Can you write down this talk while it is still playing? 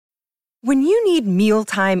When you need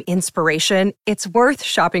mealtime inspiration, it's worth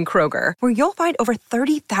shopping Kroger, where you'll find over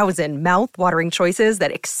 30,000 mouth-watering choices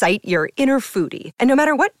that excite your inner foodie. And no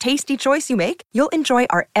matter what tasty choice you make, you'll enjoy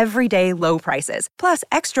our everyday low prices, plus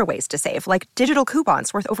extra ways to save, like digital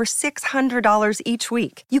coupons worth over $600 each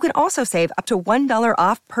week. You can also save up to $1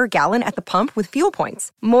 off per gallon at the pump with fuel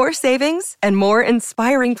points. More savings and more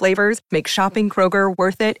inspiring flavors make shopping Kroger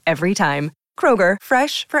worth it every time. Kroger,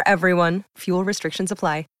 fresh for everyone. Fuel restrictions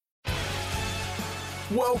apply.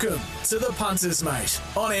 Welcome to the Punters, Mate,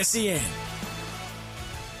 on SEN.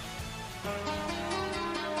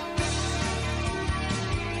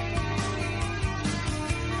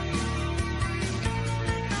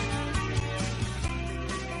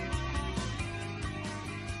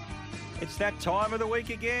 It's that time of the week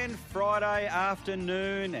again, Friday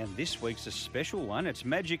afternoon, and this week's a special one. It's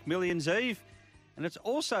Magic Millions Eve, and it's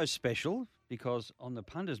also special because on the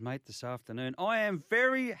Punters, Mate, this afternoon, I am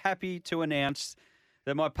very happy to announce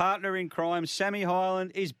that my partner in crime, Sammy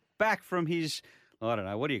Hyland, is back from his, I don't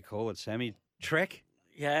know, what do you call it, Sammy? Trek?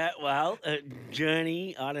 Yeah, well,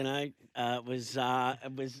 journey. I don't know. It was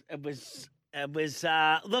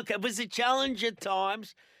a challenge at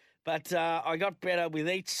times, but I got better with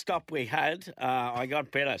each stop we had. I got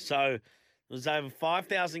better. So it was over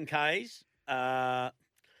 5,000 Ks, over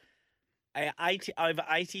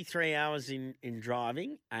 83 hours in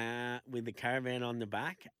driving with the caravan on the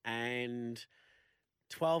back, and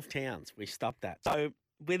 12 towns we stopped at. So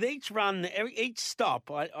with each run, each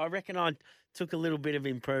stop, I reckon I took a little bit of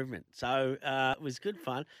improvement. So it was good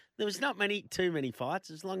fun. There was not too many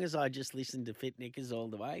fights. As long as I just listened to Fit Nickers all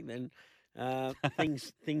the way, then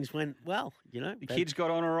things went well, you know. The kids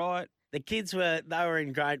got on all right? The kids were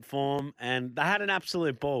in great form, and they had an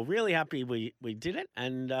absolute ball. Really happy we did it.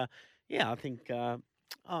 And, I think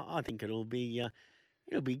it'll be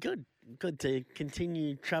good. Good to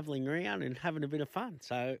continue travelling around and having a bit of fun.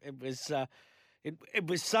 So it was it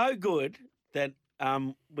was so good that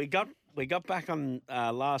we got back on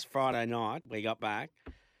last Friday night. We got back,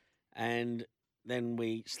 and then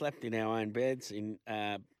we slept in our own beds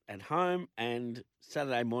at home. And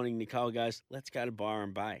Saturday morning, Nicole goes, "Let's go to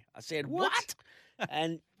Byron Bay." I said, "What?"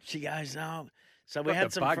 And she goes, "No." So we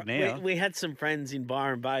had we had some friends in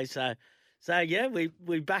Byron Bay. So yeah,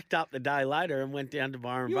 we backed up the day later and went down to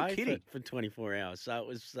Byron Bay for 24 hours. So it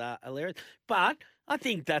was hilarious. But I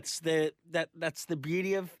think that's the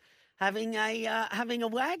beauty of having a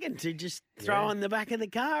wagon to just throw on the back of the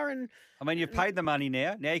car. And I mean, you've paid the money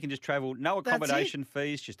now. Now you can just travel. No accommodation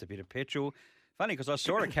fees, just a bit of petrol. Funny because I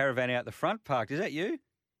saw a caravan out the front parked. Is that you?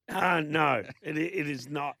 No, it is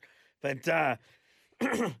not. But I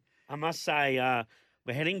must say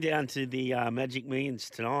we're heading down to the Magic Millions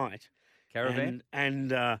tonight. Caravan?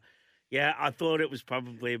 And I thought it was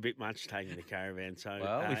probably a bit much taking the caravan.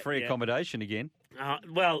 So with free accommodation again.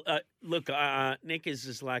 Look, Nick is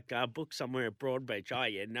just like, book somewhere at Broadbeach. Oh,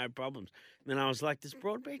 yeah, no problems. And then I was like, does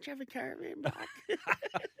Broadbeach have a caravan park?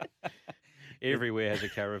 Everywhere has a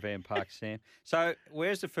caravan park, Sam. So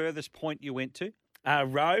where's the furthest point you went to?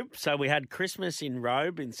 Robe. So we had Christmas in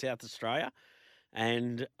Robe in South Australia.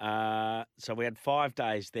 And so we had 5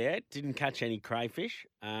 days there. Didn't catch any crayfish.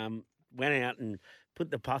 Went out and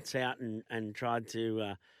put the pots out and tried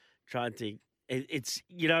to it's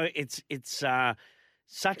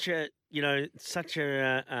such a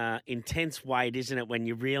intense weight, isn't it, when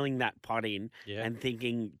you're reeling that pot in and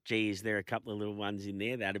thinking, gee, is there a couple of little ones in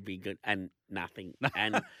there? That'd be good. And nothing.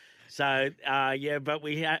 And so, but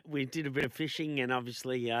we did a bit of fishing, and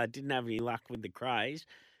obviously didn't have any luck with the crays.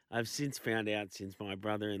 I've since found out, since my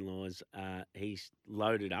brother-in-law's, he's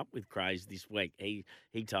loaded up with crays this week. He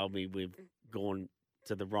told me we've gone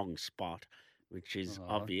to the wrong spot, which is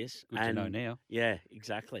obvious. Good to know now. Yeah,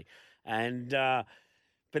 exactly. And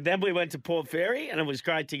but then we went to Port Fairy, and it was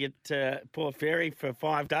great to get to Port Fairy for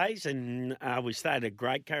 5 days, and we stayed at a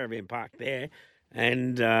great caravan park there,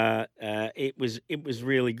 and it was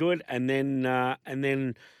really good. And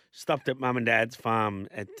then stopped at Mum and Dad's farm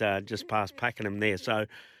at just past Pakenham there. So.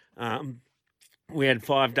 We had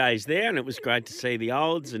 5 days there, and it was great to see the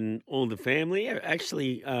olds and all the family.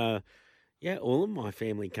 Actually, all of my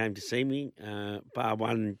family came to see me, bar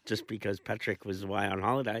one just because Patrick was away on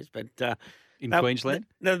holidays. But in Queensland,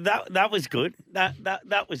 that was good.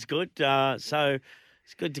 That was good. So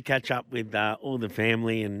it's good to catch up with all the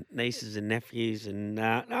family and nieces and nephews, and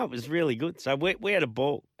it was really good. So we had a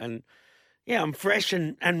ball, and. Yeah, I'm fresh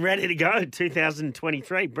and ready to go.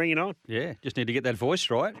 2023, bring it on. Yeah, just need to get that voice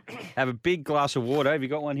right. Have a big glass of water. Have you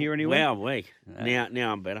got one here anywhere? Wow,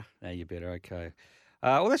 now I'm better. Now you're better, okay.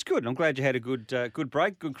 Well, that's good. I'm glad you had a good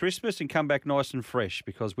break, good Christmas, and come back nice and fresh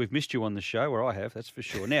because we've missed you on the show, or I have, that's for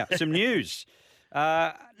sure. Now, some news.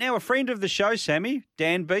 Now, a friend of the show, Sammy,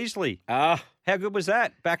 Dan Beasley. How good was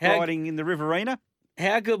that? Back riding in the Riverina?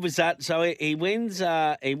 How good was that? So he wins.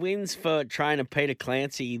 He wins for trainer Peter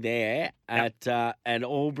Clancy there at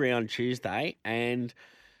Albury on Tuesday. And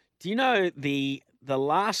do you know the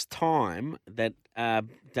last time that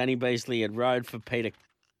Danny Beasley had rode for Peter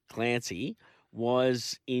Clancy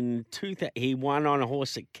was in he won on a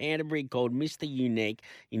horse at Canterbury called Mr. Unique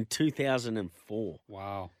in 2004.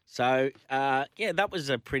 Wow. So that was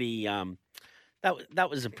a pretty that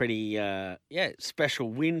was a pretty special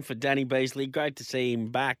win for Danny Beasley. Great to see him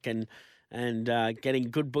back and getting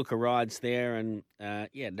good book of rides there. And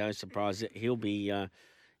no surprise that he'll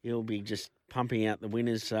be just pumping out the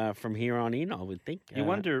winners from here on in, I would think. You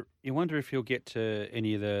wonder if he'll get to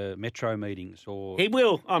any of the Metro meetings, or he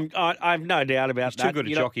will. I've no doubt about that. He's too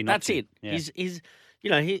good a jockey. That's it. Yeah.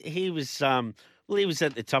 He was he was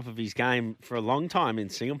at the top of his game for a long time in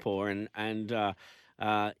Singapore,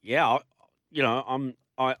 I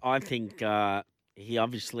think he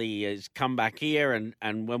obviously has come back here,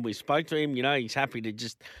 and when we spoke to him, he's happy to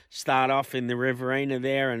just start off in the Riverina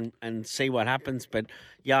there and see what happens. But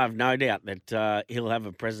yeah, I've no doubt that he'll have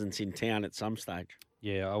a presence in town at some stage.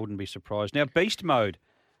 Yeah, I wouldn't be surprised. Now, Beast Mode.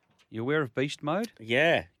 You aware of Beast Mode?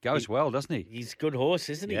 Yeah. Goes well, doesn't he? He's a good horse,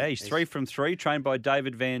 isn't he? Yeah, he's 3 from 3, trained by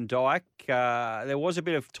David Van Dyke. There was a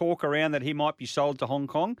bit of talk around that he might be sold to Hong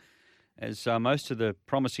Kong, as most of the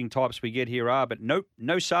promising types we get here are, but nope,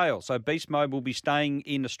 no sale. So Beast Mode will be staying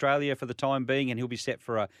in Australia for the time being, and he'll be set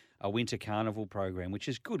for a winter carnival program, which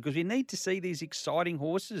is good because we need to see these exciting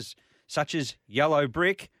horses, such as Yellow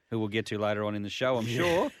Brick, who we'll get to later on in the show, I'm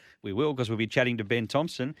sure. We will, because we'll be chatting to Ben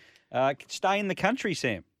Thompson. Stay in the country,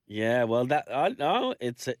 Sam. Yeah, well, I know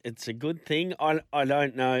it's a good thing. I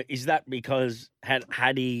don't know. Is that because had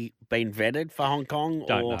he been vetted for Hong Kong,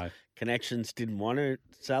 Don't or know. Connections didn't want to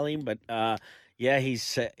sell him? But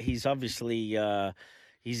he's obviously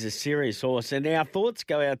he's a serious horse. And our thoughts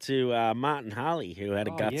go out to Martin Harley, who had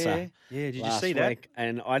a gutser. Yeah. Did you last see that? week.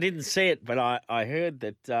 And I didn't see it, but I heard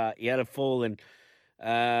that he had a fall, and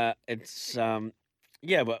it's.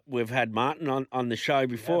 But we've had Martin on the show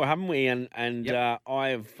before, haven't we? And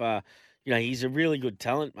I've, he's a really good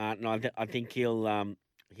talent, Martin. I think he'll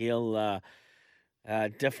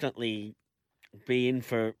definitely be in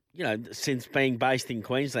for, since being based in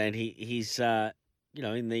Queensland, he's in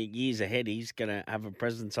the years ahead, he's going to have a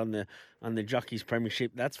presence on the Jockeys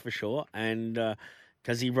Premiership, that's for sure. And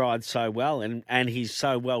because he rides so well and he's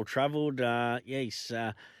so well travelled, he's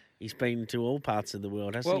been to all parts of the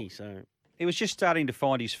world, hasn't he? So. He was just starting to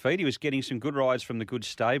find his feet. He was getting some good rides from the good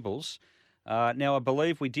stables. Now, I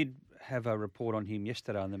believe we did have a report on him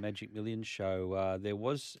yesterday on the Magic Millions show. There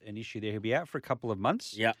was an issue there. He'll be out for a couple of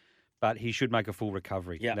months. Yeah. But he should make a full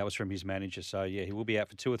recovery. Yeah. That was from his manager. So, he will be out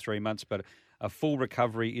for 2 or 3 months, but a full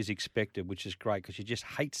recovery is expected, which is great because you just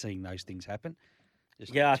hate seeing those things happen.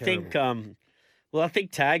 Just I terrible. think I think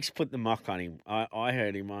Tags put the mock on him. I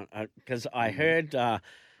heard him on because I heard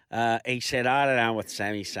he said, I don't know what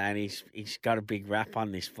Sammy's saying. He's got a big rap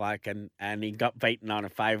on this bloke, and he got beaten on a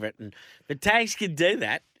favourite. But Tags can do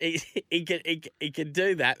that. He can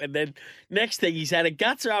do that. And then next thing he's had a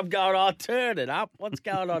gutser. I'm going, I'll turn it up. What's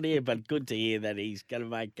going on here? But good to hear that he's going to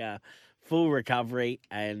make a full recovery,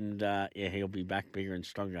 and he'll be back bigger and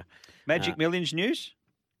stronger. Magic Millions news?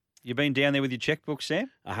 You been down there with your checkbook,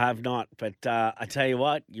 Sam? I have not, but I tell you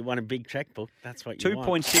what, you want a big checkbook. That's what you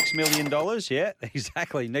want. $2.6 million, yeah,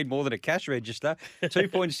 exactly. Need more than a cash register.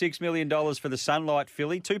 $2.6 million for the Sunlight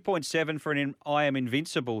filly, 2.7 for an I Am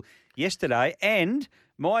Invincible yesterday. And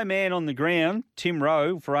my man on the ground, Tim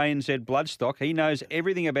Rowe for ANZ Bloodstock, he knows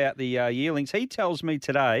everything about the yearlings. He tells me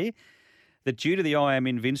today that due to the I Am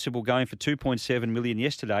Invincible going for $2.7 million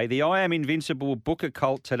yesterday, the I Am Invincible Booker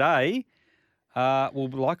colt today will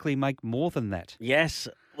likely make more than that. Yes.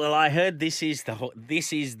 Well, I heard this is the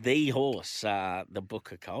horse, the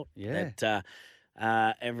Booker colt. Yeah.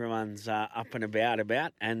 That everyone's up and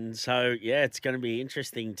about, and so it's going to be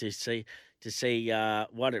interesting to see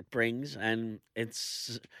what it brings. And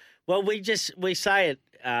it's we say it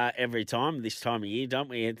every time this time of year, don't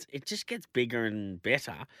we? It just gets bigger and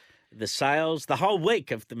better. The sales, the whole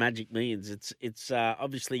week of the Magic Millions. It's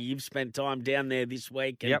obviously you've spent time down there this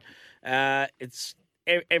week. And, it's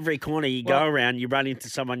every corner you go around, you run into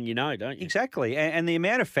someone you know, don't you? Exactly. And the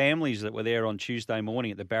amount of families that were there on Tuesday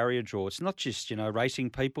morning at the barrier draw, it's not just, racing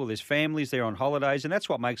people. There's families there on holidays, and that's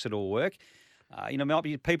what makes it all work. Might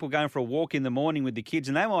be people going for a walk in the morning with the kids,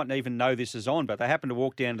 and they mightn't even know this is on, but they happen to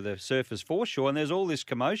walk down to the Surfers foreshore, and there's all this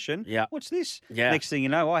commotion. Yeah. What's this? Yeah. Next thing you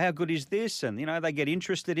know, how good is this? And, they get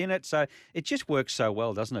interested in it. So it just works so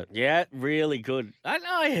well, doesn't it? Yeah, really good.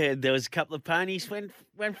 I heard there was a couple of ponies went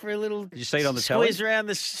for a little Did you see it on the telly? squeeze around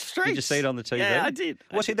the streets. Did you see it on the TV? Yeah, I did.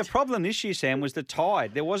 Well, see, the problem this year, Sam, was the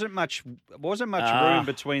tide. There wasn't much room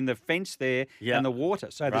between the fence there and the water.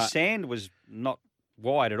 So the sand was not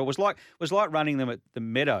wide at all. It was like running them at the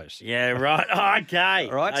Meadows. Yeah, right. Okay.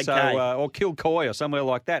 Right? Okay. So, or Kilcoy or somewhere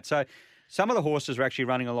like that. So some of the horses were actually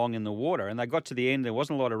running along in the water, and they got to the end. There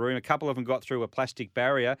wasn't a lot of room. A couple of them got through a plastic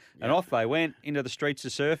barrier, and off they went into the streets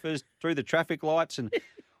of Surfers, through the traffic lights, and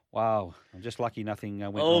wow, I'm just lucky nothing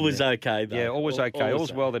went wrong. All was there. okay, though. Yeah, all was okay. All's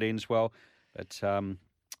okay. well that ends well. But,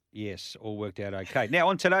 yes, all worked out okay. Now,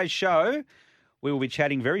 on today's show, we will be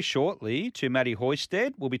chatting very shortly to Matty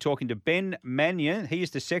Hoysted. We'll be talking to Ben Mannion. He is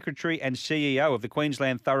the Secretary and CEO of the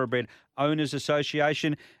Queensland Thoroughbred Owners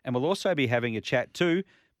Association. And we'll also be having a chat to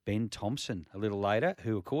Ben Thompson a little later,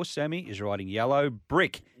 who, of course, Sammy, is riding Yellow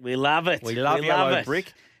Brick. We love it. We love Yellow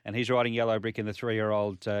Brick. And he's riding Yellow Brick in the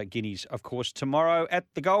 3-year-old Guineas, of course, tomorrow at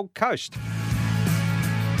the Gold Coast.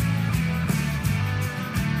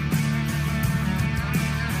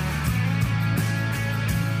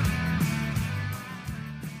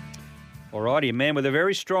 Alrighty, a man with a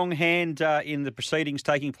very strong hand in the proceedings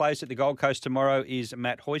taking place at the Gold Coast tomorrow is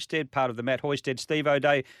Matt Hoysted, part of the Matt Hoysted Steve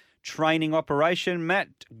O'Day training operation. Matt,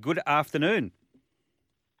 good afternoon.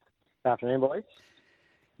 Good afternoon, boys.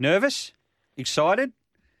 Nervous? Excited?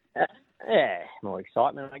 Yeah, more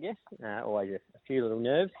excitement, I guess. Always a few little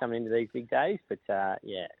nerves coming into these big days, but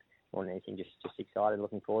more than anything, just excited,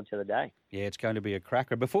 looking forward to the day. Yeah, it's going to be a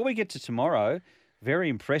cracker. Before we get to tomorrow, very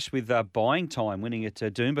impressed with Buying Time winning at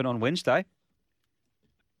Doomben on Wednesday.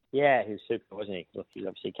 Yeah, he was super, wasn't he? Look, he's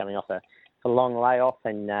obviously coming off a long layoff,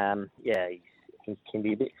 and he can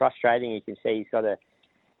be a bit frustrating. You can see he's got a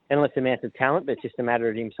endless amount of talent, but it's just a matter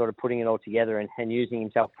of him sort of putting it all together and using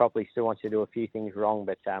himself properly. Still wants to do a few things wrong,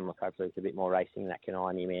 but look, hopefully it's a bit more racing that can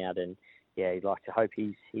iron him out. And yeah, he'd like to hope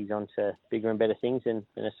he's on to bigger and better things than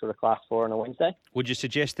a sort of Class 4 on a Wednesday. Would you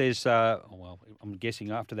suggest there's, well, I'm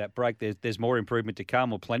guessing after that break, there's more improvement to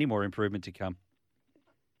come, or plenty more improvement to come?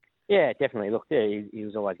 Yeah, definitely. Look, he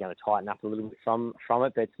was always going to tighten up a little bit from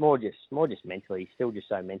it, but it's more just mentally. He's still just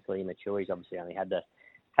so mentally immature. He's obviously only had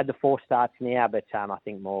the 4 starts now, but I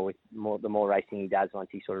think the more racing he does, once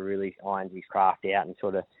he sort of really irons his craft out and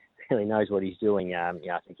sort of really knows what he's doing, I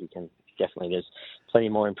think he can definitely. There's plenty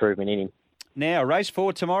more improvement in him. Now, race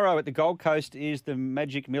 4 tomorrow at the Gold Coast is the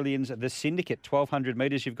Magic Millions, the Syndicate, 1,200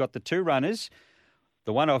 metres. You've got the 2 runners.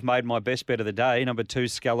 The one I've made my best bet of the day, number 2,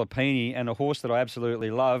 Scalapini, and a horse that I absolutely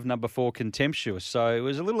love, number 4, Contemptuous. So it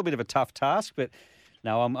was a little bit of a tough task, but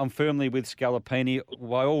no, I'm firmly with Scalapini.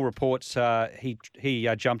 By all reports,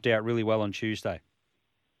 he jumped out really well on Tuesday.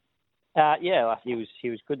 Yeah, he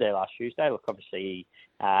was good there last Tuesday. Look, obviously he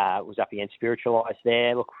was up against Spiritualised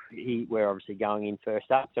there. Look, we're obviously going in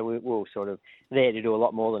first up, so we were sort of there to do a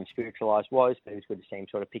lot more than Spiritualised was, but it was good to see him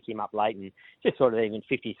sort of pick him up late and just sort of even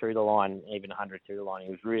 50 through the line, even 100 through the line.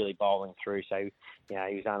 He was really bowling through, so he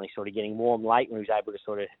was only sort of getting warm late when he was able to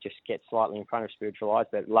sort of just get slightly in front of Spiritualised,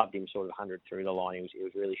 but loved him sort of 100 through the line. He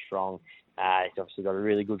was really strong. He's obviously got a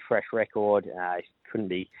really good fresh record. He couldn't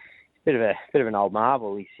be. Bit of an old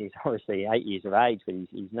marvel. He's obviously 8 years of age, but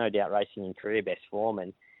he's no doubt racing in career best form,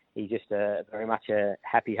 and he's just very much a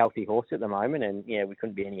happy, healthy horse at the moment. And yeah, we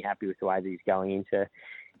couldn't be any happy with the way that he's going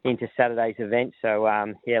into Saturday's event. So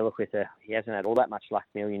look, he hasn't had all that much luck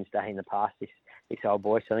Millions Day in the past. This old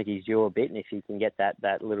boy, so I think he's due a bit, and if he can get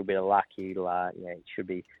that little bit of luck, it should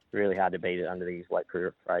be really hard to beat it under these late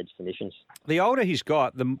career age conditions. The older he's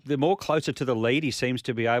got, the more closer to the lead he seems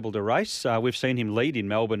to be able to race. We've seen him lead in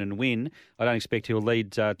Melbourne and win. I don't expect he'll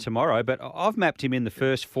lead tomorrow, but I've mapped him in the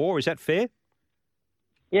first 4. Is that fair?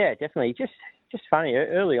 Yeah, definitely. Just funny,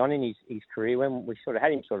 early on in his career, when we sort of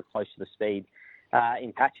had him sort of close to the speed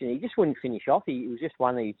in patch, and he just wouldn't finish off. He was just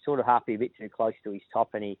one that he'd sort of half be a bit too close to his top,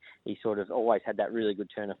 and he sort of always had that really good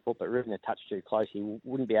turn of foot, but ridden a touch too close, he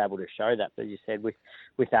wouldn't be able to show that. But as you said, with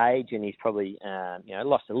age, and he's probably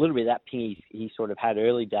lost a little bit of that ping he sort of had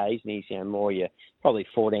early days, and he's more your probably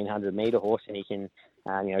 1,400 metre horse, and he can.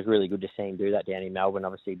 It's really good to see him do that down in Melbourne.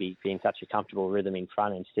 Obviously, be in such a comfortable rhythm in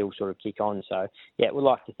front and still sort of kick on. So, yeah, we'd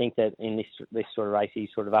like to think that in this sort of race, he's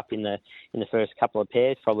sort of up in the first couple of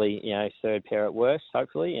pairs, probably 3rd pair at worst,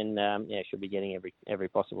 hopefully, and should be getting every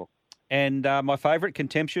possible. And my favourite,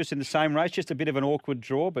 Contemptuous, in the same race, just a bit of an awkward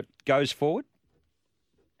draw, but goes forward.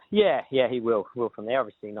 Yeah, he will. Will from there.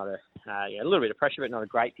 Obviously, not a little bit of pressure, but not a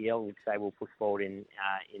great deal. We'd say we'll push forward in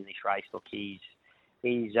this race. Look, he's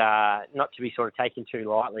not to be sort of taken too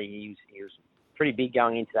lightly. He was pretty big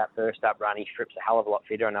going into that first up run. He strips a hell of a lot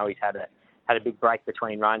fitter. I know he's had a big break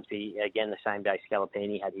between runs. But again, the same day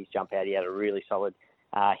Scalapini had his jump out. He had a really solid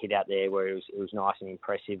hit out there where it was nice and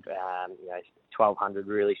impressive. 1200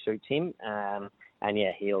 really suits him. And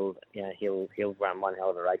yeah, he'll run one hell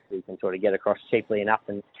of a race so he can sort of get across cheaply enough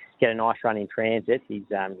and get a nice run in transit. He's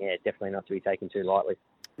definitely not to be taken too lightly.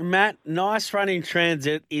 Matt, nice run in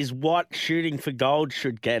transit is what Shooting for Gold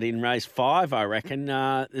should get in race 5, I reckon.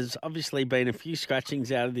 There's obviously been a few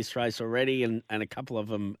scratchings out of this race already, and a couple of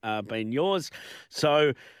them been yours.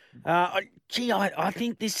 So, I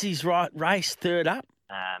think this is right race third up.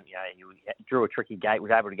 He drew a tricky gate,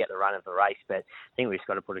 was able to get the run of the race, but I think we've just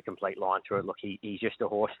got to put a complete line through it. Look, he's just a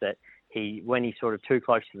horse that when he's sort of too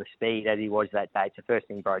close to the speed as he was that day, it's the first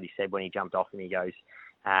thing Brody said when he jumped off, and he goes,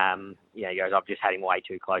 I've just had him way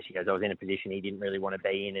too close. He goes, I was in a position he didn't really want to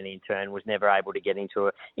be in, and in turn was never able to get into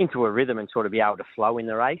a rhythm and sort of be able to flow in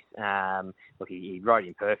the race. He rode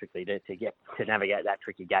him perfectly to navigate that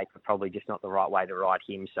tricky gate, but probably just not the right way to ride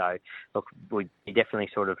him. So, look, we definitely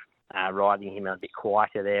sort of riding him a bit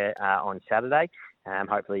quieter there on Saturday.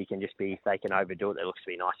 Hopefully he can just be, if they can overdo it, there looks to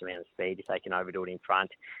be a nice amount of speed. If they can overdo it in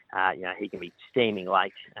front, he can be steaming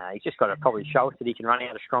late. He's just got to probably show us that he can run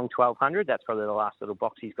out a strong 1200. That's probably the last little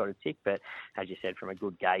box he's got to tick. But as you said, from a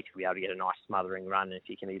good gate, he'll be able to get a nice smothering run. And if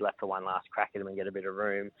he can be left for one last crack at him and get a bit of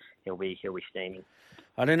room, he'll be steaming.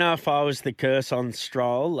 I don't know if I was the curse on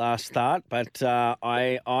Stroll last start, but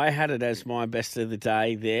I had it as my best of the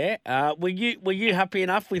day there. Were you happy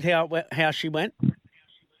enough with how she went?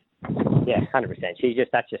 Yeah, 100%.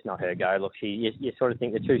 That's just not her go. Look, you sort of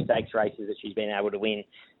think the 2 stakes races that she's been able to win,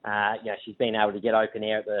 she's been able to get open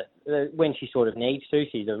air at when she sort of needs to.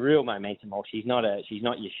 She's a real momentum horse. She's not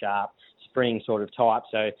your sharp spring sort of type.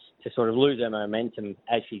 So to sort of lose her momentum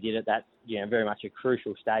as she did at that, very much a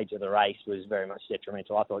crucial stage of the race was very much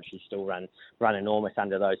detrimental. I thought she'd still run enormous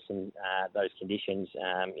under those conditions.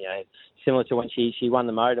 Similar to when she won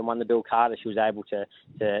the Mode and won the Bill Carter, she was able to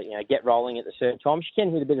get rolling at the certain time. She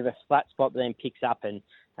can hit a bit of a flat spot, but then picks up and.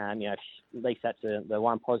 At least that's the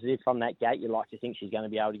one positive from that gate. You like to think she's going to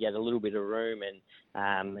be able to get a little bit of room, and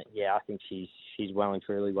I think she's well and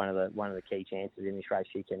truly one of the key chances in this race.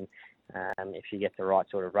 She can, if she gets the right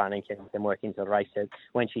sort of running, can work into the race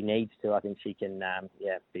when she needs to. I think she can,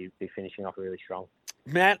 be finishing off really strong.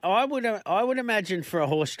 Matt, I would imagine for a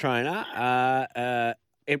horse trainer,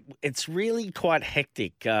 it's really quite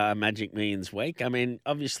hectic. Magic Millions week. I mean,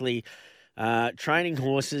 obviously. Training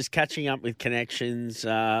horses, catching up with connections,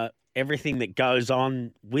 everything that goes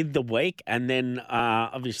on with the week, and then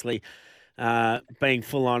obviously being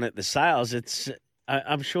full on at the sales.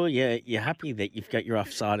 I'm sure you're happy that you've got your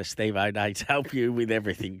offsider Steve O'Day to help you with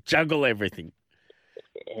everything, juggle everything.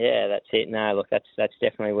 Yeah, that's it. No, look, that's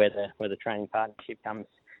definitely where the training partnership comes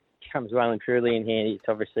well and truly in here. It's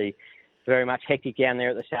obviously very much hectic down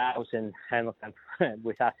there at the sales, and look,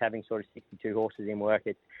 with us having sort of 62 horses in work,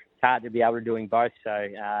 it's hard to be able to doing both. So,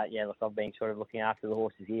 look, I've been sort of looking after the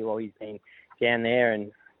horses here while he's been down there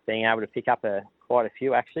and being able to pick up quite a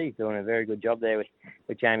few, actually. He's doing a very good job there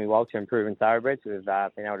with Jamie Walter and Proven Thoroughbreds. We've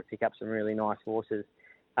been able to pick up some really nice horses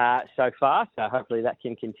so far. So hopefully that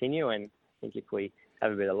can continue. And I think if we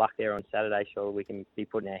have a bit of luck there on Saturday, sure, we can be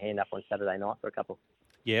putting our hand up on Saturday night for a couple.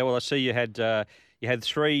 Yeah, well, I see you had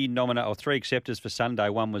 3 acceptors for Sunday.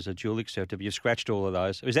 One was a dual acceptor, but you scratched all of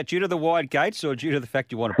those. Is that due to the wide gates or due to the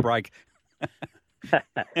fact you want to break?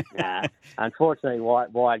 Unfortunately,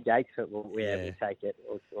 wide gates. We'll take it.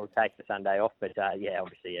 We'll take the Sunday off, but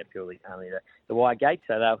obviously, purely only the wide gates.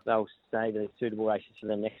 So they'll save the suitable races for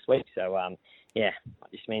them next week. So I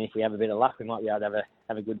just mean if we have a bit of luck, we might be able to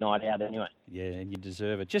have a good night out anyway. Yeah, and you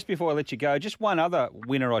deserve it. Just before I let you go, just one other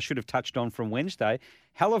winner I should have touched on from Wednesday.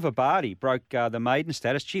 Helluva Bardhi broke the maiden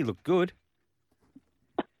status. She looked good.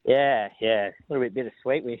 Yeah, a little bit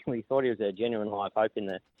bittersweet. We thought he was a genuine live hope in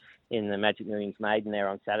the Magic Millions maiden there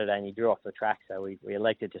on Saturday, and he drew off the track, so we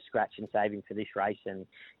elected to scratch and save him for this race. And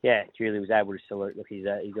Julie was able to salute. Look, he's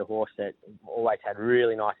a horse that always had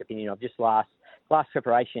really nice opinion of. Just last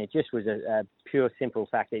preparation, it just was a pure, simple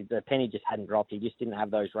fact that the penny just hadn't dropped. He just didn't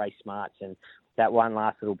have those race smarts, and that one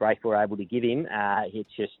last little break we were able to give him, it's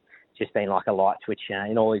just been like a light switch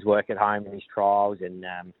in all his work at home and his trials, and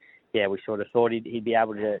we sort of thought he'd be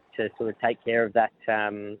able to sort of take care of that,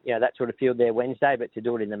 that sort of field there Wednesday, but to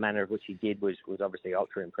do it in the manner of which he did was obviously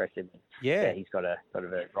ultra impressive. Yeah, he's got a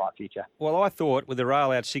bright future. Well, I thought with the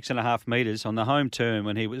rail out 6.5 metres on the home turn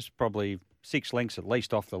when he was probably 6 lengths at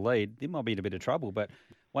least off the lead, he might be in a bit of trouble, but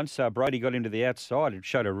once Brody got into the outside, it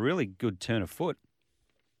showed a really good turn of foot.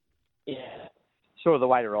 Yeah, sort of the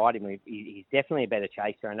way to ride him. He's definitely a better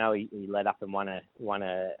chaser. I know he led up and won a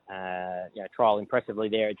trial impressively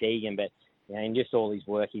there at Deegan, but in just all his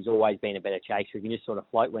work, he's always been a better chaser. He can just sort of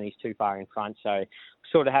float when he's too far in front. So,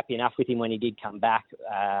 sort of happy enough with him when he did come back.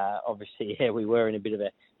 Obviously, we were in a bit of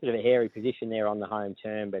a hairy position there on the home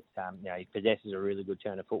turn, but he possesses a really good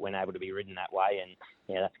turn of foot when able to be ridden that way, and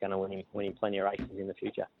that's going to win him plenty of races in the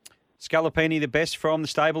future. Scalapini, the best from the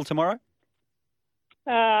stable tomorrow?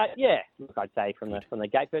 Look, I'd say from the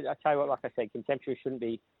gate, but I tell you what, like I said, Contemptuous shouldn't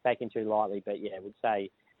be taken too lightly, but I would say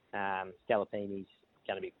Scalapini's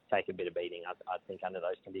going to be take a bit of beating, I think, under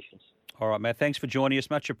those conditions. All right, Matt, thanks for joining us.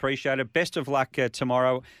 Much appreciated. Best of luck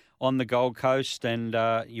tomorrow on the Gold Coast, and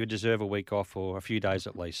you deserve a week off or a few days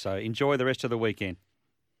at least. So enjoy the rest of the weekend.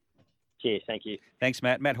 Cheers, thank you. Thanks,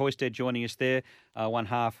 Matt. Matt Hoysted joining us there. One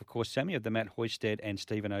half, of course, Sammy, of the Matt Hoysted and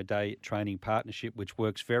Stephen O'Dea training partnership, which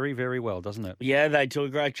works very, very well, doesn't it? Yeah, they do a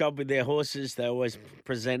great job with their horses. They always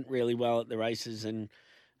present really well at the races, and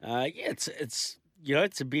it's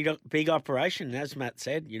a big operation, as Matt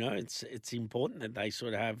said. It's important that they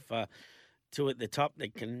sort of have two at the top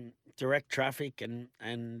that can direct traffic and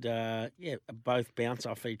both bounce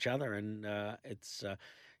off each other, and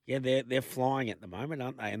they're flying at the moment,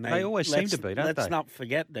 aren't they? And they always seem to be, don't they? Let's not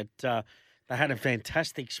forget that they had a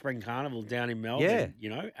fantastic spring carnival down in Melbourne.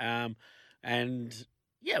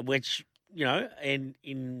 Which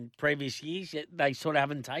in previous years they sort of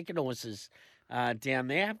haven't taken horses down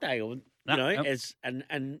there, have they? Or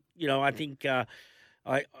I think I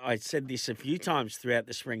said this a few times throughout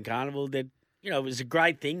the spring carnival that it was a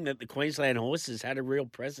great thing that the Queensland horses had a real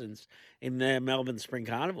presence in the Melbourne Spring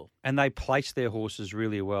Carnival. And they placed their horses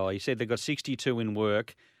really well. He said they got 62 in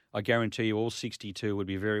work. I guarantee you all 62 would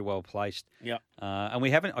be very well placed. Yeah. And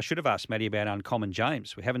I should have asked Matty about Uncommon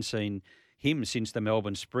James. We haven't seen him since the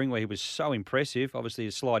Melbourne Spring, where he was so impressive. Obviously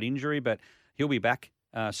a slight injury, but he'll be back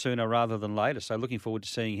sooner rather than later. So looking forward to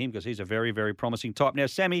seeing him because he's a very, very promising type. Now,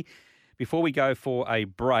 Sammy, before we go for a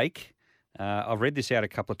break, I've read this out a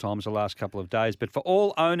couple of times the last couple of days, but for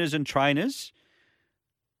all owners and trainers,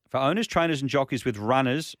 trainers and jockeys with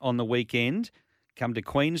runners on the weekend, come to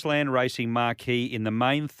Queensland Racing Marquee in the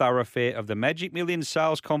main thoroughfare of the Magic Millions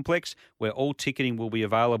Sales Complex, where all ticketing will be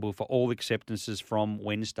available for all acceptances from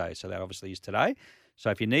Wednesday. So that obviously is today. So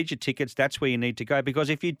if you need your tickets, that's where you need to go, because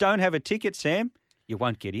if you don't have a ticket, Sam, you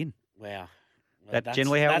won't get in. Wow. That's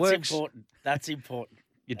generally how it works. That's important.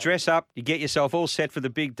 You dress up, you get yourself all set for the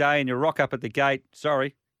big day, and you rock up at the gate.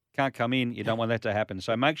 Sorry, can't come in. You don't want that to happen.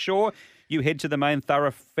 So make sure you head to the main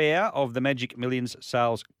thoroughfare of the Magic Millions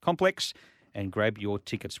Sales Complex and grab your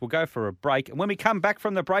tickets. We'll go for a break. And when we come back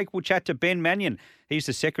from the break, we'll chat to Ben Mannion. He's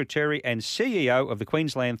the Secretary and CEO of the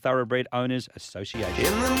Queensland Thoroughbred Owners Association.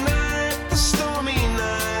 In the night, the stormy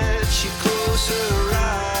night, she closed her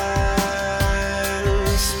eyes.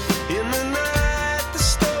 In the night, the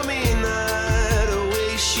stormy night,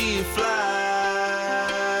 away she flies.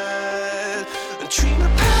 A dream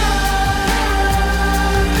of paradise,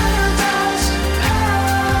 paradise,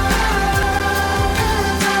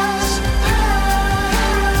 paradise.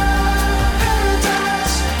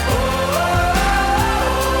 Oh,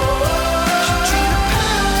 she dreamed of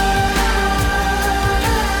paradise,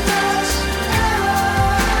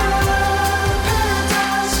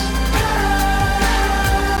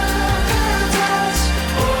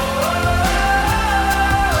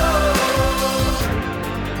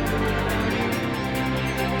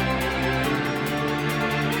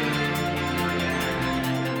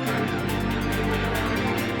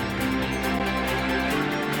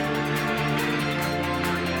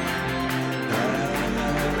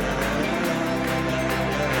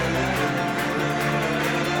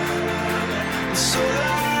 so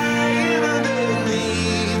lying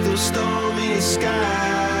underneath those stormy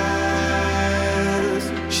skies.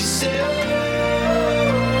 She said,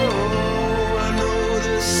 oh, I know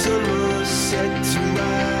the sun was set to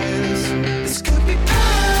rise. This could be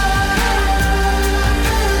paradise,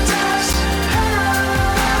 paradise,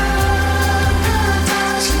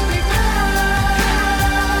 could be paradise.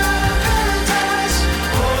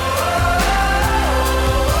 Oh,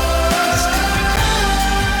 this could be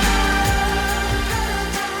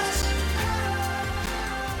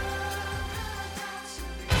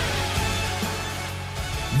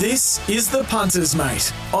This is the Punters,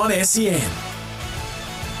 Mate, on SEN.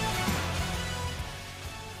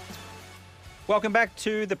 Welcome back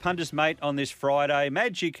to the Punters, Mate, on this Friday.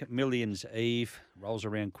 Magic Millions Eve rolls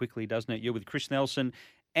around quickly, doesn't it? You're with Chris Nelson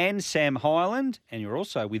and Sam Hyland, and you're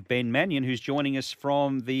also with Ben Mannion, who's joining us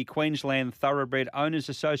from the Queensland Thoroughbred Owners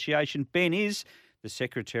Association. Ben is the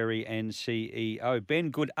Secretary and CEO. Ben,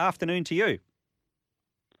 good afternoon to you.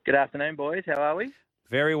 Good afternoon, boys. How are we?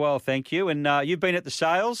 Very well, thank you. And you've been at the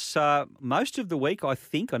sales most of the week, I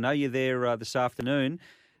think. I know you're there this afternoon.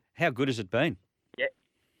 How good has it been? Yeah,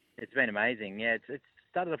 it's been amazing. Yeah, it's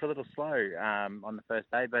started off a little slow on the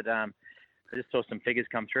first day, but I just saw some figures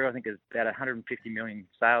come through. I think there's about 150 million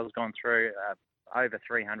sales gone through, over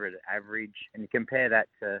 300 average. And you compare that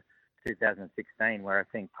to 2016, where I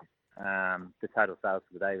think the total sales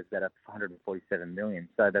for the day was about 147 million.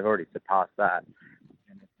 So they've already surpassed that.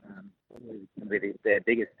 And it's going to be their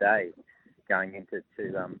biggest day going into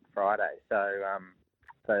Friday. So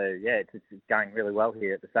yeah, it's going really well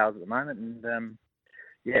here at the sales at the moment. And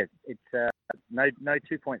yeah, it's no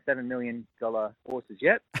 $2.7 million horses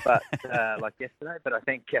yet, but like yesterday. But I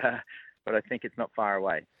think it's not far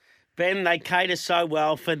away. Ben, they cater so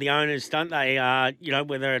well for the owners, don't they?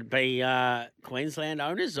 Whether it be Queensland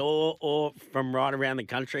owners or from right around the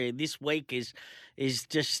country. This week is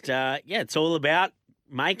just it's all about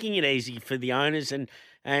making it easy for the owners and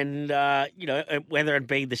whether it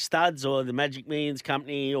be the Studs or the Magic Millions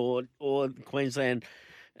Company or Queensland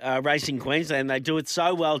Racing Queensland, they do it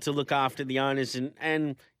so well to look after the owners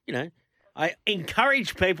and I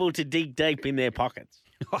encourage people to dig deep in their pockets.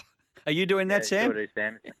 Are you doing that, Sam? Sure do,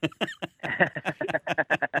 Sam.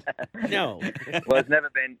 No. Well, it's never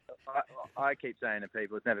been. I keep saying to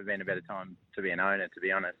people, it's never been a better time to be an owner, to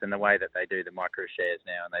be honest. And the way that they do the micro shares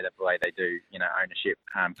now, and the way they do, ownership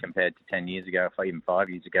compared to 10 years ago, or even 5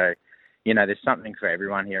 years ago, there's something for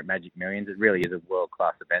everyone here at Magic Millions. It really is a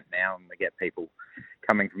world-class event now, and we get people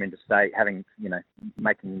coming from interstate,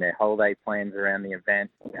 making their holiday plans around the event.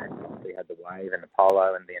 We had the Wave and the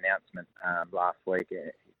Polo and the announcement last week,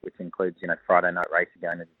 which includes, Friday night racing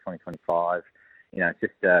going into 2025. It's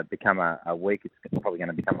just become a week. It's probably going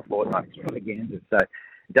to become a fortnight extravaganza. So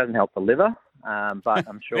it doesn't help the liver, but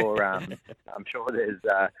I'm sure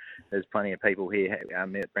there's plenty of people here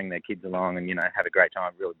that bring their kids along and have a great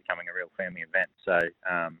time. Really becoming a real family event. So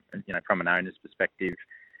from an owner's perspective,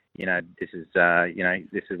 this is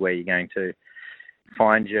where you're going to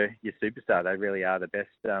find your superstar. They really are the best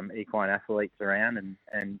equine athletes around, and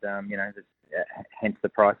hence the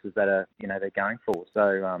prices that are they're going for.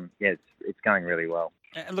 So it's going really well.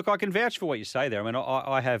 And look, I can vouch for what you say there. I mean,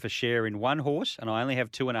 I have a share in one horse, and I only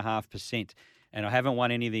have 2.5%, and I haven't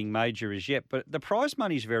won anything major as yet. But the prize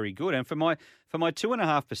money is very good, and for my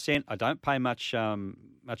 2.5%, I don't pay much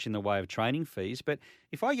in the way of training fees. But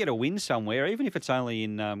if I get a win somewhere, even if it's only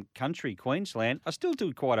in country Queensland, I still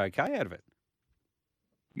do quite okay out of it.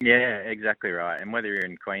 Yeah, exactly right. And whether you're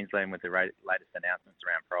in Queensland with the latest announcements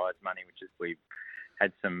around prize money, which is we've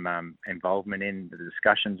had some involvement in the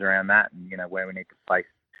discussions around that, and where we need to place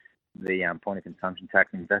the point of consumption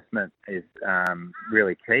tax investment is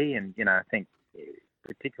really key. And I think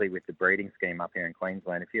particularly with the breeding scheme up here in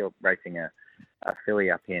Queensland, if you're racing a filly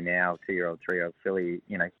up here now, 2-year-old, 3-year-old filly,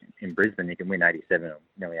 in Brisbane, you can win nearly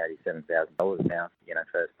 $87,000 now,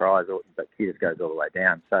 first prize, but QTIS goes all the way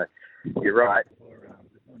down. So you're right.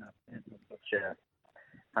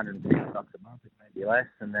 $150 a month, it may be less,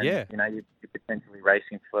 and then you're potentially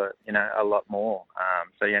racing for a lot more.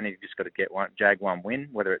 So you only just got to get one win,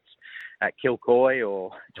 whether it's at Kilcoy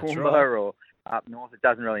or Toowoomba or up north. It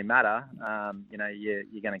doesn't really matter.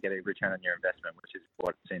 You're going to get a return on your investment, which is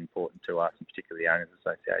what's important to us, and particularly the Owners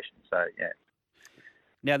Association. So yeah.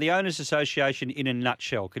 Now, the Owners Association, in a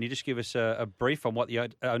nutshell, can you just give us a brief on what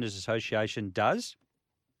the Owners Association does?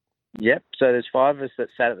 Yep. So there's 5 of us that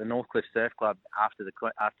sat at the Northcliffe Surf Club after the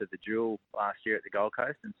duel last year at the Gold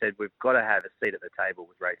Coast and said we've got to have a seat at the table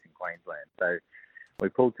with Racing Queensland. So we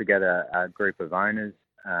pulled together a group of owners.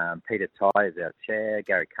 Peter Tye is our chair.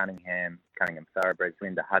 Gary Cunningham Thoroughbreds,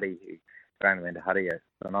 Linda Huddy, Linda Huddy is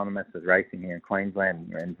synonymous with racing here in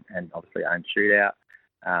Queensland and obviously owns Shootout.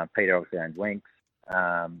 Peter obviously owns Winx.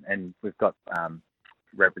 And we've got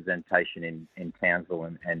representation in Townsville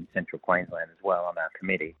and Central Queensland as well on our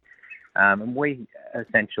committee. And we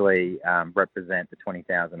essentially represent the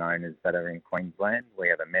 20,000 owners that are in Queensland. We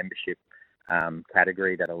have a membership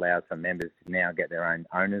category that allows for members to now get their own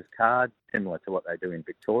owner's card, similar to what they do in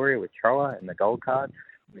Victoria with Troa and the Gold Card.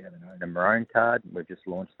 We have an owner maroon card. We've just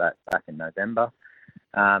launched that back in November.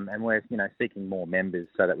 And we're seeking more members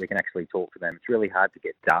so that we can actually talk to them. It's really hard to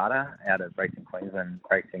get data out of Racing Queensland,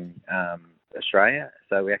 Racing Australia.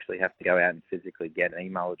 So we actually have to go out and physically get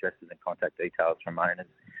email addresses and contact details from owners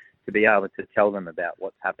to be able to tell them about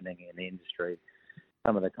what's happening in the industry,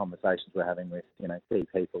 some of the conversations we're having with, key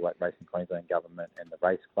people like Racing Queensland government and the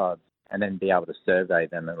race clubs, and then be able to survey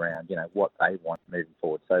them around, what they want moving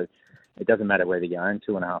forward. So it doesn't matter whether you own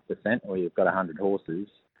 2.5% or you've got 100 horses.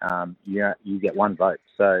 you get one vote.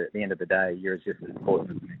 So at the end of the day, you're just as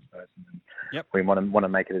important as the next person. And Yep. we want to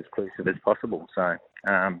make it as inclusive as possible. So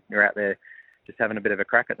you're out there just having a bit of a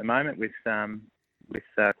crack at the moment with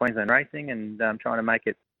Queensland Racing and trying to make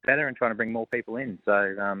it better and trying to bring more people in.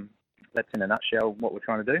 So that's in a nutshell what we're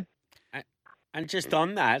trying to do. And just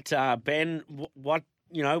on that, Ben, what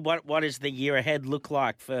does the year ahead look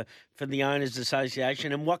like for the Owners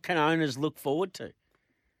Association, and what can owners look forward to?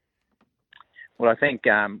 Well, I think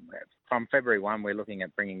from February 1, we're looking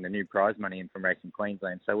at bringing the new prize money in from Racing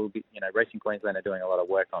Queensland. So we'll be, Racing Queensland are doing a lot of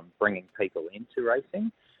work on bringing people into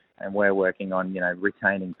racing, and we're working on,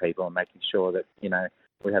 retaining people and making sure that,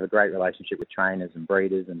 we have a great relationship with trainers and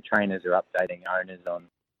breeders, and trainers are updating owners on,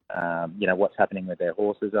 what's happening with their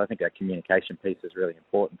horses. I think that communication piece is really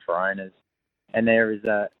important for owners. And there is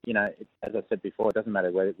as I said before, it doesn't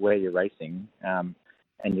matter where you're racing.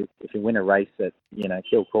 If you win a race at,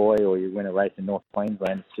 Kilcoy, or you win a race in North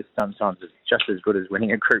Queensland, it's just sometimes it's just as good as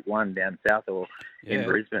winning a Group 1 down south or in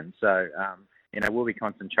Brisbane. So, we'll be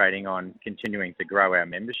concentrating on continuing to grow our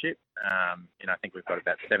membership. I think we've got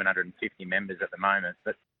about 750 members at the moment,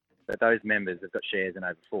 but those members have got shares in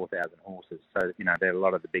over 4,000 horses. So, they're a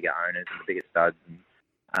lot of the bigger owners and the bigger studs. And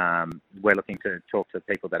we're looking to talk to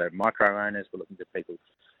people that are micro owners. We're looking to people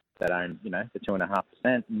that own, the 2.5%,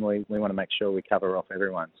 and we want to make sure we cover off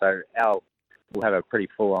everyone. So we'll have a pretty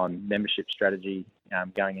full-on membership strategy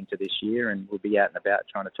going into this year, and we'll be out and about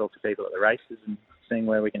trying to talk to people at the races and seeing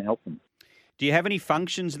where we can help them. Do you have any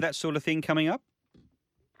functions and that sort of thing coming up?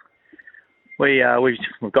 We've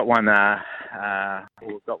got one. We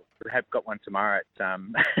have got one tomorrow at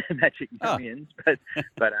Magic Millions, but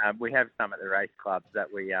we have some at the race clubs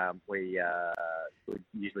that we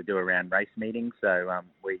usually do around race meetings. So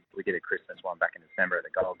we did a Christmas one back in December at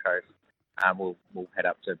the Gold Coast. We'll head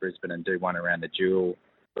up to Brisbane and do one around the Dual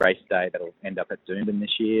race day that'll end up at Doomben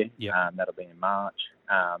this year. Yep. That'll be in March,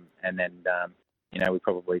 and then we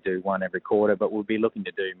probably do one every quarter, but we'll be looking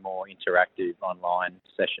to do more interactive online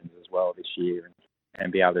sessions as well this year,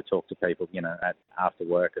 and be able to talk to people, after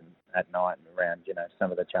work and at night and around,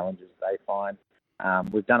 some of the challenges they find.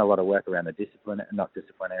 We've done a lot of work around the not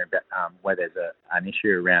disciplinary, but where there's an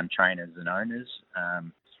issue around trainers and owners,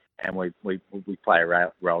 and we play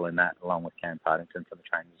a role in that along with Cam Partington from the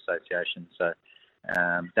Trainers Association. So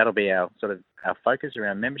that'll be our focus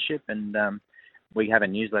around membership, and we have a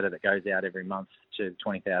newsletter that goes out every month to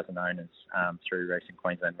 20,000 owners through Racing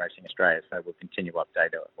Queensland, Racing Australia. So we'll continue to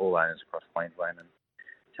update all owners across Queensland and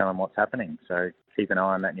tell them what's happening. So keep an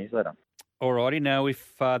eye on that newsletter. All righty. Now,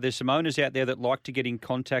 if there's some owners out there that like to get in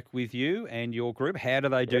contact with you and your group, how do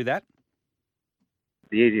they do that?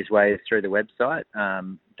 The easiest way is through the website,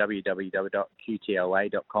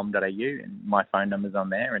 www.qtoa.com.au, and my phone number's on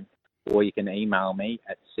there, or you can email me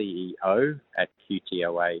at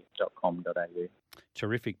ceo@qtoa.com.au.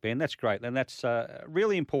 Terrific, Ben. That's great. And that's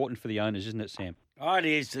really important for the owners, isn't it, Sam? Oh, it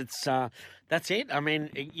is. It's that's it. I mean,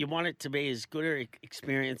 you want it to be as good an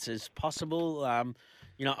experience as possible.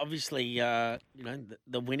 Obviously, the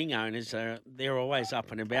winning owners they're always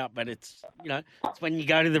up and about, but it's when you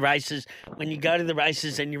go to the races, and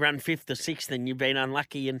you run 5th or 6th and you've been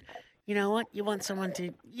unlucky, and you know what? You want someone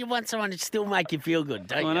to still make you feel good,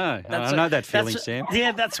 don't you? I know. I know that feeling, Sam.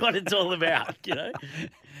 Yeah, that's what it's all about,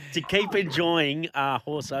 to keep enjoying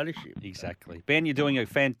horse ownership. Exactly. Ben, you're doing a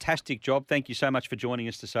fantastic job. Thank you so much for joining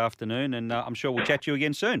us this afternoon, and I'm sure we'll chat to you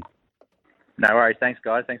again soon. No worries. Thanks,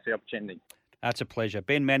 guys. Thanks for the opportunity. That's a pleasure.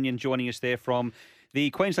 Ben Mannion joining us there from the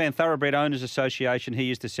Queensland Thoroughbred Owners Association.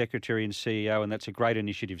 He is the Secretary and CEO, and that's a great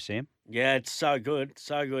initiative, Sam. Yeah, it's so good,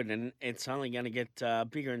 and it's only going to get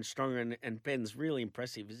bigger and stronger, and Ben's really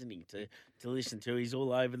impressive, isn't he, to listen to. He's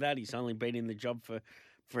all over that. He's only been in the job for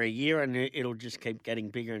a year, and it'll just keep getting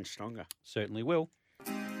bigger and stronger. Certainly will.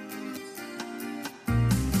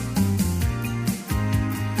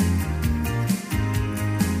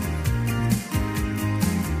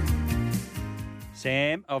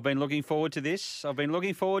 Sam, I've been looking forward to this.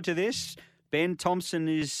 Ben Thompson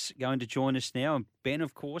is going to join us now. And Ben,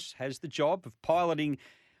 of course, has the job of piloting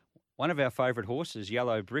one of our favourite horses,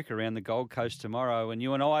 Yellow Brick, around the Gold Coast tomorrow. And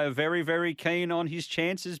you and I are very, very keen on his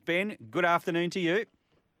chances. Ben, good afternoon to you.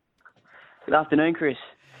 Good afternoon, Chris.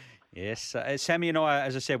 Yes, Sammy and I,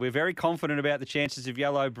 as I said, we're very confident about the chances of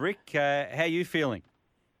Yellow Brick. How are you feeling?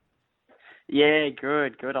 Yeah,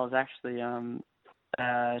 good. I was actually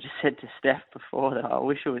just said to Steph before that I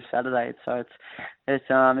wish it was Saturday. So it's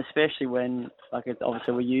especially when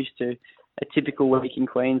obviously we're used to a typical week in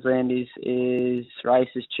Queensland is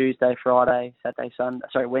races Tuesday, Friday, Saturday, Sunday.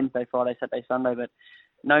 Sorry, Wednesday, Friday, Saturday, Sunday. But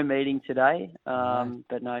no meeting today.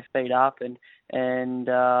 But no, feet up and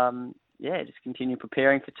just continue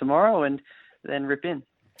preparing for tomorrow and then rip in.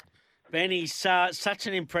 Ben, he's such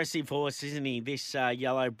an impressive horse, isn't he, this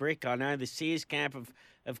Yellow Brick? I know the Sears camp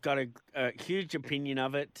have got a huge opinion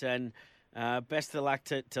of it, and best of luck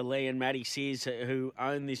to Lee and Maddie Sears who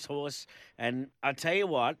own this horse. And I tell you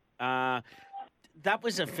what, that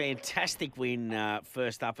was a fantastic win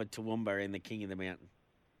first up at Toowoomba in the King of the Mountain.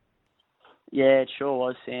 Yeah, it sure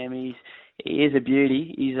was, Sam. He is a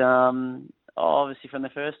beauty. He's obviously from the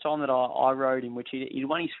first time that I rode him, which he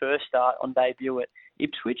won his first start on debut at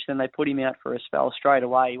Ipswich, then they put him out for a spell straight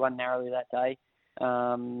away. He won narrowly that day.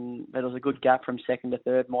 There was a good gap from second to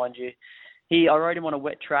third, mind you. I rode him on a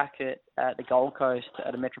wet track at the Gold Coast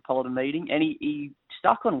at a Metropolitan meeting, and he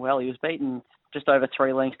stuck on well. He was beaten just over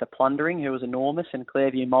 3 lengths to Plundering, who was enormous, and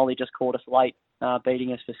Clairview Molly just caught us late,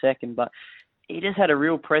 beating us for second. But he just had a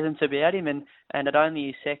real presence about him, and at only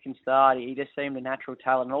his second start, he just seemed a natural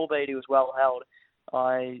talent. And albeit he was well held,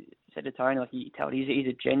 I said to Tony, like, he's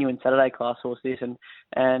a genuine Saturday class horse, this, and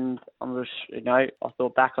I'm just, I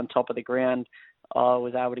thought back on top of the ground, I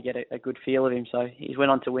was able to get a good feel of him. So he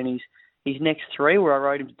went on to win his next 3, where I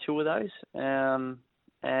rode him to 2 of those, and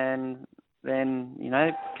then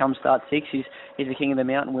come start 6, he's the King of the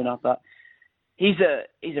Mountain winner. But he's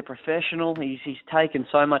a professional. He's taken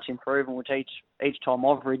so much improvement, which each time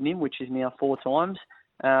I've ridden him, which is now 4 times,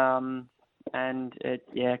 and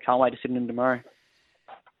can't wait to sit in him tomorrow.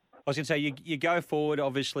 I was going to say, you go forward,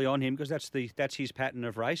 obviously, on him because that's his pattern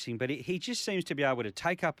of racing, but he just seems to be able to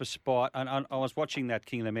take up a spot. And I was watching that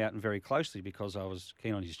King of the Mountain very closely because I was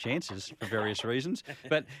keen on his chances for various reasons.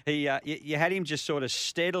 But you had him just sort of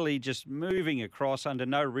steadily just moving across under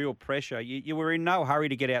no real pressure. You were in no hurry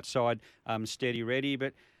to get outside steady ready,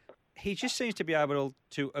 but he just seems to be able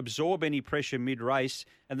to absorb any pressure mid-race.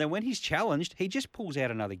 And then when he's challenged, he just pulls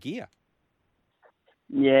out another gear.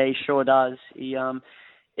 Yeah, he sure does.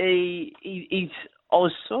 I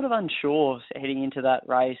was sort of unsure heading into that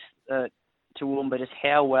race to Toowoomba just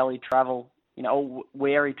how well he'd travel, or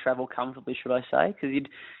where he'd travel comfortably, should I say, because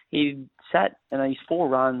he'd sat in these 4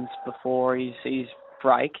 runs before his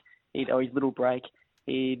break, his little break.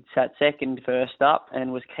 He'd sat second first up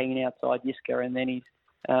and was keen outside Yiska, and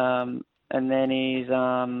then he's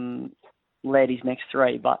led his next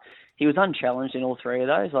 3, but he was unchallenged in all 3 of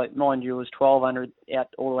those. Like, mind you, it was 1,200 out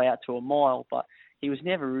all the way out to a mile, but he was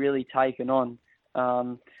never really taken on.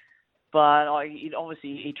 But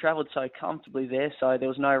he travelled so comfortably there, so there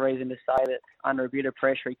was no reason to say that under a bit of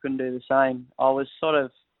pressure he couldn't do the same. I was sort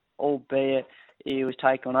of, albeit he was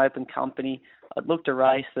taken on open company, I'd looked a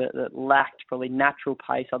race that lacked probably natural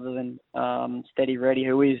pace other than Steady Ready,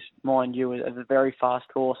 who is, mind you, a very fast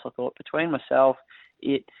horse. I thought between myself,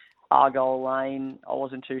 Argyle Lane, I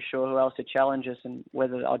wasn't too sure who else to challenge us and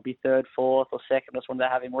whether I'd be 3rd, 4th or 2nd. I just wanted to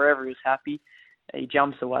have him wherever he was happy. He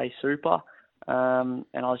jumps away super, and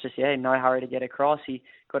I was just, in no hurry to get across. He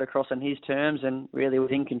got across on his terms and really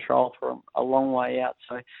was in control for a long way out.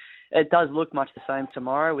 So it does look much the same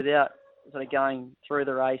tomorrow without sort of going through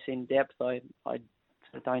the race in depth. I sort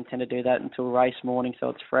of don't tend to do that until race morning, so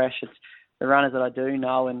it's fresh. It's the runners that I do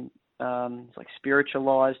know, and it's like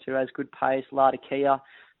Spiritualised, who has good pace, Lada Kia,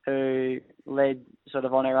 who led sort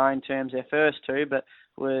of on her own terms their first 2, but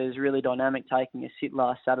was really dynamic taking a sit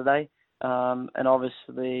last Saturday. And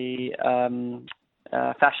obviously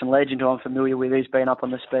Fashion Legend, who I'm familiar with, who's been up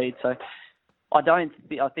on the speed. So I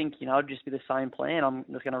think, it'd just be the same plan. I'm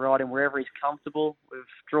just going to ride him wherever he's comfortable. We've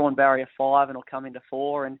drawn barrier 5 and he'll come into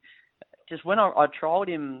 4. And just when I trialled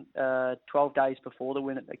him 12 days before the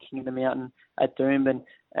win at the King of the Mountain at Doomben,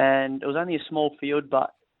 and it was only a small field,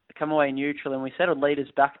 but come away neutral, and we settled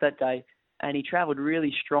leaders back that day, and he travelled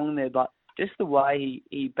really strong there, but just the way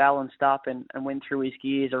he balanced up and went through his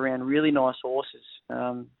gears around really nice horses,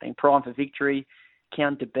 being Prime for Victory,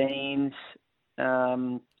 Count de Beans,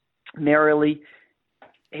 Merrily.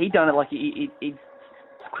 He done it like he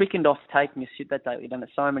quickened off taking a sit that day. He'd done it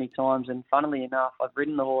so many times, and funnily enough, I've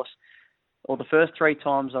ridden the horse, or the first 3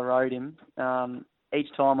 times I rode him, each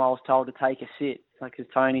time I was told to take a sit, because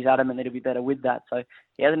Tony's adamant that he'll be better with that. So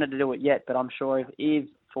he hasn't had to do it yet, but I'm sure if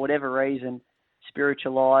for whatever reason,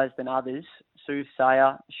 Spiritualised and others,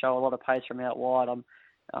 Soothsayer, show a lot of pace from out wide, I'm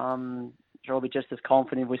sure I'll be just as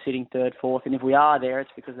confident if we're sitting 3rd, 4th, and if we are there, it's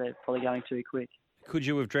because they're probably going too quick. Could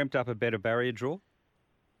you have dreamt up a better barrier draw?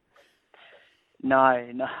 No,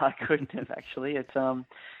 I couldn't have actually. It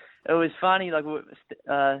was funny. Like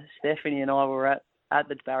Stephanie and I were at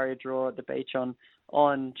the barrier draw at the beach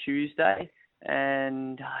on Tuesday,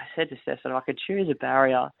 and I said to Steph, if I could choose a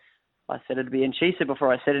barrier, I said it'd be, and she said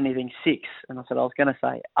before I said anything, 6, and I said I was going to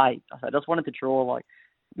say 8. I said I just wanted to draw like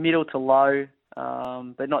middle to low,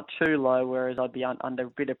 but not too low, whereas I'd be under a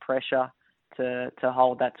bit of pressure to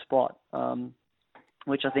hold that spot.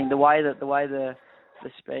 Which I think the way the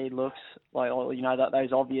speed looks, like, you know,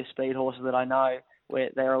 those obvious speed horses that I know, where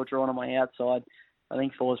they're all drawn on my outside, I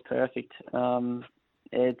think 4's perfect.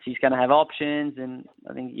 He's going to have options, and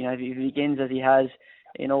I think, you know, if he begins as he has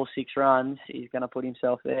in all 6 runs, he's going to put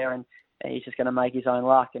himself there, and he's just going to make his own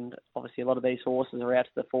luck. And obviously, a lot of these horses are out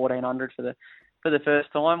to the 1400 for the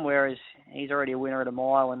first time, whereas he's already a winner at a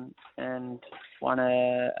mile and won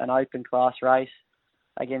an open class race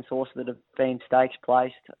against horses that have been stakes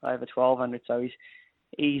placed over 1200. So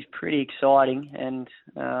he's pretty exciting. And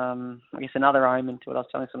I guess another omen to what I was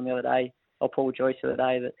telling someone the other day, or Paul Joyce the other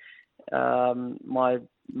day, that my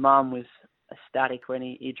mum was ecstatic when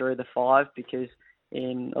he drew the 5, because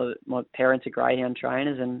my parents are greyhound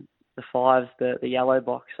trainers, and the 5's the yellow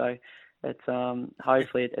box. So it's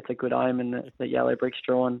hopefully it's a good omen that the yellow brick's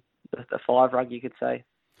drawn the 5 rug, you could say.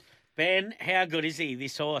 Ben, how good is he,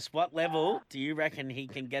 this horse? What level do you reckon he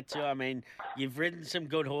can get to? I mean, you've ridden some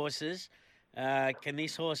good horses. Can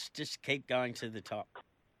this horse just keep going to the top?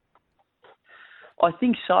 I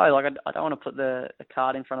think so. Like, I don't want to put the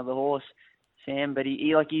cart in front of the horse, Sam, but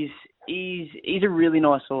he's a really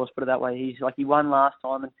nice horse, put it that way. He won last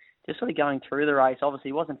time, and just sort of going through the race. Obviously,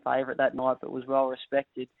 he wasn't favourite that night, but was well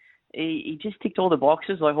respected. He just ticked all the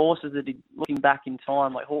boxes, like horses that looking back in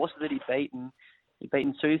time, like horses that he'd beaten. He'd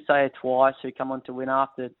beaten Soothsayer twice, who come on to win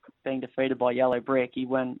after being defeated by Yellow Brick. He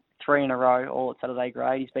won 3 in a row, all at Saturday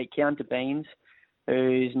grade. He's beat Counter Beans,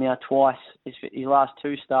 who's now twice. His last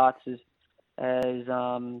 2 starts has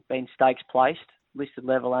been stakes placed, listed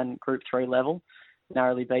level and Group 3 level,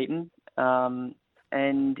 narrowly beaten.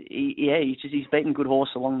 And he's beaten good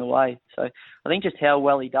horse along the way. So I think just how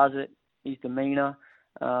well he does it, his demeanour,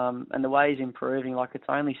 and the way he's improving. Like, it's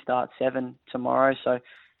only start 7 tomorrow, so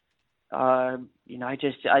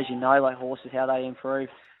just as you know, like horses, how they improve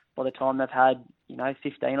by the time they've had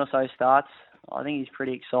 15 or so starts. I think he's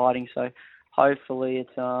pretty exciting. So hopefully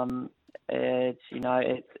we're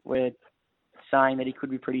saying that he could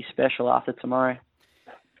be pretty special after tomorrow.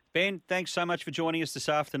 Ben, thanks so much for joining us this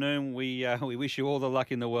afternoon. We wish you all the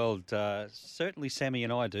luck in the world. Certainly Sammy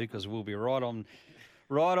and I do, because we'll be right on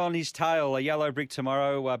his tail. A Yellow Brick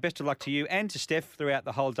tomorrow. Best of luck to you and to Steph throughout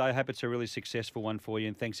the whole day. Hope it's a really successful one for you,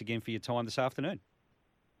 and thanks again for your time this afternoon.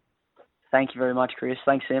 Thank you very much, Chris.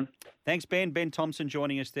 Thanks, Sam. Thanks, Ben. Ben Thompson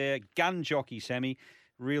joining us there. Gun jockey, Sammy.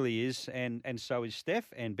 Really is, and so is Steph.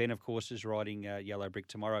 And Ben, of course, is riding Yellow Brick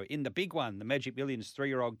tomorrow in the big one, the Magic Millions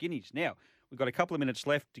 3-year-old guineas. Now, we've got a couple of minutes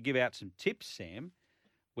left to give out some tips, Sam.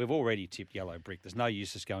 We've already tipped Yellow Brick. There's no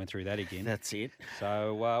use us going through that again. That's it.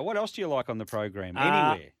 So what else do you like on the program?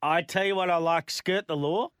 Anywhere? I tell you what, I like Skirt the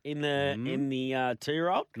Law in the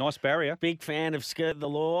 2-year-old. Nice barrier. Big fan of Skirt the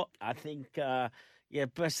Law. I think,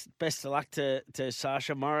 best of luck to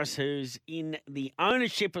Sasha Morris, who's in the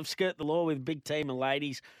ownership of Skirt the Law with a big team of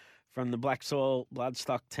ladies from the Black Soil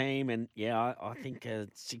Bloodstock team. And, I think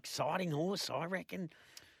it's an exciting horse, I reckon.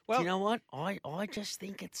 Well, do you know what? I just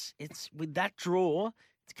think it's with that draw,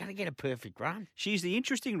 it's going to get a perfect run. She's the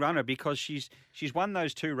interesting runner because she's won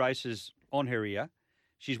those 2 races on her ear.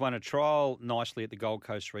 She's won a trial nicely at the Gold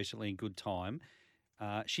Coast recently in good time.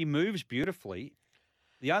 She moves beautifully.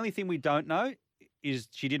 The only thing we don't know is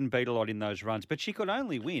she didn't beat a lot in those runs, but she could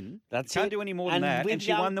only win. That's Can't it. do any more than that, and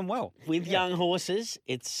she won them well. With young horses,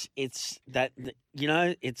 it's that,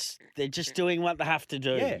 they're just doing what they have to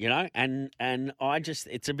do, and I just,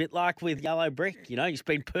 it's a bit like with Yellow Brick, he's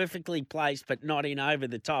been perfectly placed, but not in over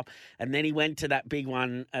the top. And then he went to that big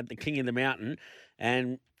one at the King of the Mountain,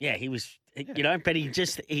 and he was, but he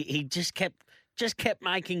just kept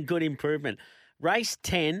making good improvement. Race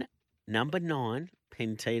 10, number 9,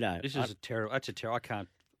 Pentito. This is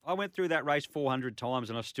I went through that race 400 times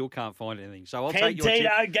and I still can't find anything. So I'll take your tip.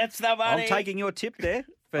 Pentito gets the money. I'm taking your tip there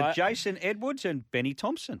for Jason Edwards and Benny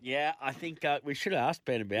Thompson. Yeah, I think we should have asked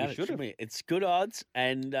Ben about it. Shouldn't we? It's good odds,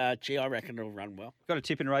 and I reckon it'll run well. Got a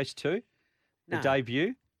tip in race 2? The No.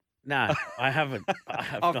 debut? No, I haven't. I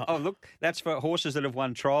have not. Oh, look, that's for horses that have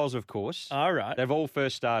won trials, of course. All right. They've all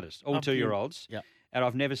first starters, all Up you. 2-year-olds. Yeah. And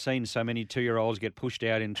I've never seen so many 2-year-olds get pushed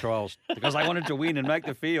out in trials because they wanted to win and make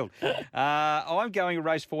the field. I'm going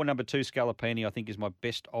race 4, number 2, Scalapini, I think is my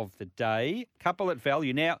best of the day. Couple at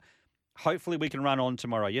value. Now, hopefully we can run on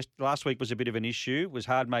tomorrow. Yes, last week was a bit of an issue. It was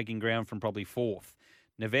hard making ground from probably 4th.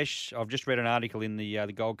 Navesh, I've just read an article in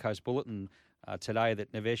the Gold Coast Bulletin today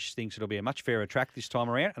that Navesh thinks it'll be a much fairer track this time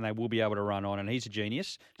around and they will be able to run on, and he's a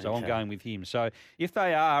genius, so I'm going with him. So if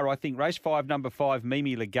they are, I think race 5, number 5,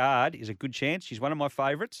 Mimi Lagarde is a good chance. She's one of my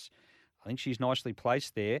favourites. I think she's nicely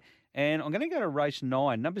placed there. And I'm going to go to race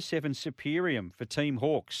 9, number 7, Superium for Team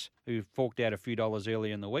Hawks, who forked out a few dollars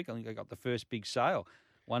earlier in the week. I think they got the first big sale,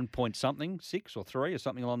 1 point something, 6 or 3 or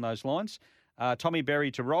something along those lines. Tommy Berry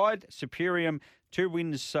to ride. Superium, 2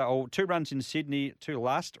 runs in Sydney. 2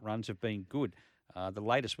 last runs have been good. The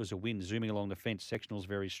latest was a win, zooming along the fence. Sectional's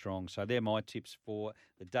very strong. So they're my tips for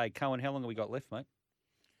the day. Cohen, how long have we got left, mate?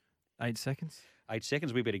 8 seconds. 8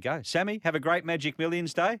 seconds, we better go. Sammy, have a great Magic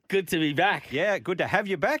Millions day. Good to be back. Yeah, good to have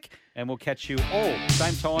you back. And we'll catch you all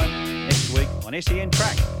same time next week on SEN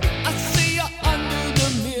Track. I see you under the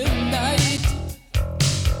midnight,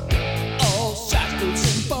 all shackles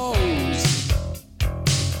and bows,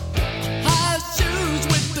 high shoes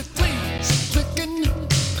with the cleats clicking,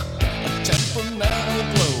 a gentleman.